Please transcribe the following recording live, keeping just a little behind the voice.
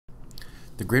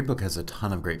The Gradebook has a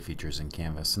ton of great features in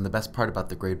Canvas, and the best part about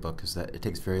the Gradebook is that it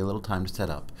takes very little time to set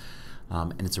up,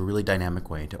 and it's a really dynamic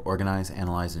way to organize,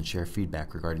 analyze, and share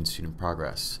feedback regarding student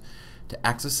progress. To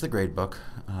access the Gradebook,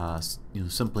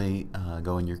 simply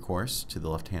go in your course to the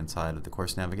left-hand side of the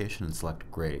course navigation and select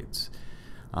Grades.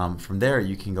 From there,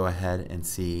 you can go ahead and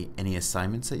see any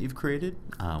assignments that you've created,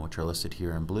 which are listed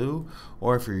here in blue,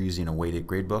 or if you're using a weighted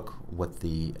gradebook, what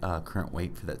the current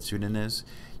weight for that student is.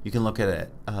 You can look at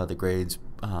the grades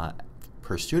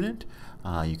per student,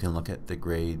 you can look at the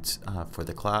grades for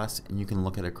the class, and you can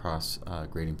look at across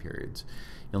grading periods.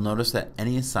 You'll notice that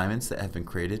any assignments that have been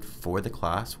created for the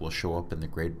class will show up in the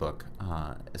gradebook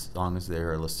as long as they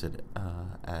are listed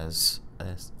as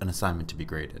an assignment to be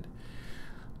graded.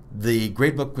 The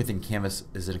Gradebook within Canvas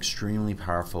is an extremely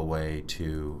powerful way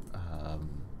to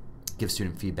give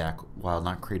student feedback while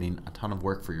not creating a ton of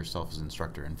work for yourself as an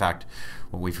instructor. In fact,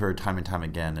 what we've heard time and time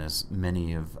again is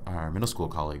many of our middle school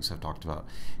colleagues have talked about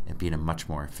it being a much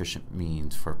more efficient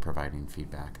means for providing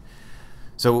feedback.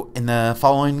 So in the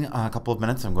following couple of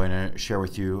minutes, I'm going to share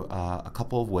with you a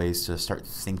couple of ways to start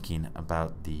thinking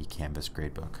about the Canvas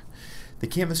Gradebook. The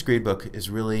Canvas Gradebook is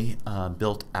really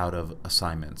built out of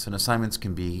assignments, and assignments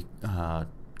can be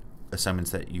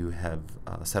assignments that you have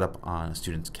set up on a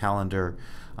student's calendar,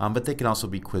 but they can also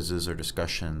be quizzes or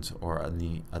discussions or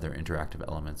any other interactive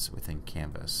elements within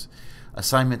Canvas.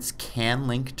 Assignments can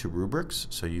link to rubrics,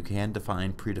 so you can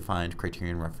define predefined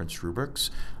criterion reference rubrics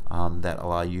that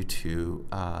allow you to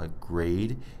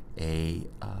grade an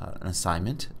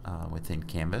assignment within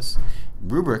Canvas.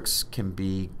 Rubrics can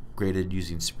be graded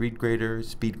using SpeedGrader.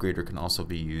 SpeedGrader can also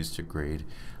be used to grade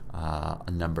a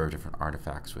number of different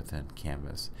artifacts within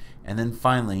Canvas. And then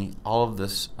finally, all of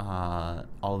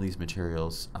these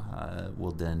materials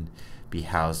will then be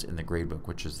housed in the Gradebook,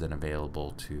 which is then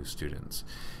available to students.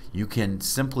 You can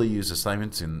simply use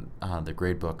assignments in the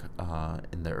Gradebook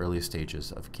in the earliest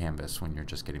stages of Canvas when you're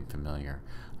just getting familiar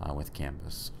with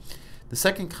Canvas. The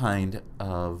second kind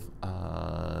of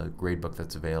gradebook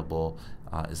that's available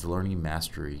is the Learning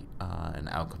Mastery and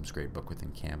Outcomes Gradebook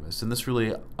within Canvas. And this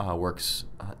really works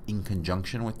in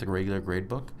conjunction with the regular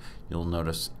gradebook. You'll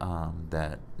notice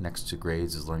that next to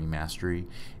grades is Learning Mastery.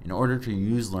 In order to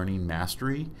use Learning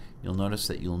Mastery, you'll notice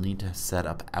that you'll need to set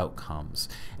up outcomes.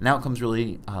 And outcomes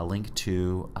really link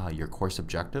to your course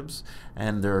objectives,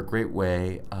 and they're a great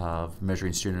way of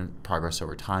measuring student progress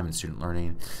over time and student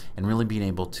learning, and really being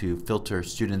able to filter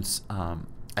students'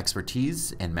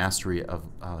 expertise and mastery of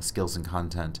skills and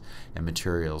content and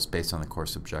materials based on the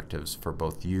course objectives for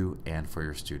both you and for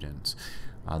your students.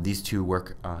 These two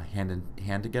work hand in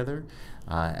hand together.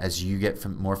 As you get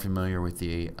more familiar with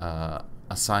the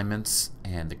assignments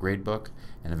and the gradebook,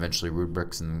 and eventually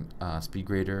rubrics and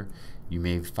SpeedGrader, you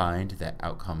may find that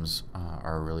outcomes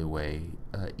are a really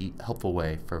helpful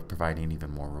way for providing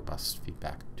even more robust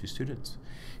feedback to students.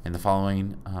 In the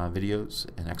following videos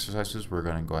and exercises, we're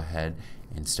going to go ahead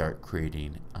and start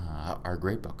creating our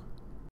gradebook.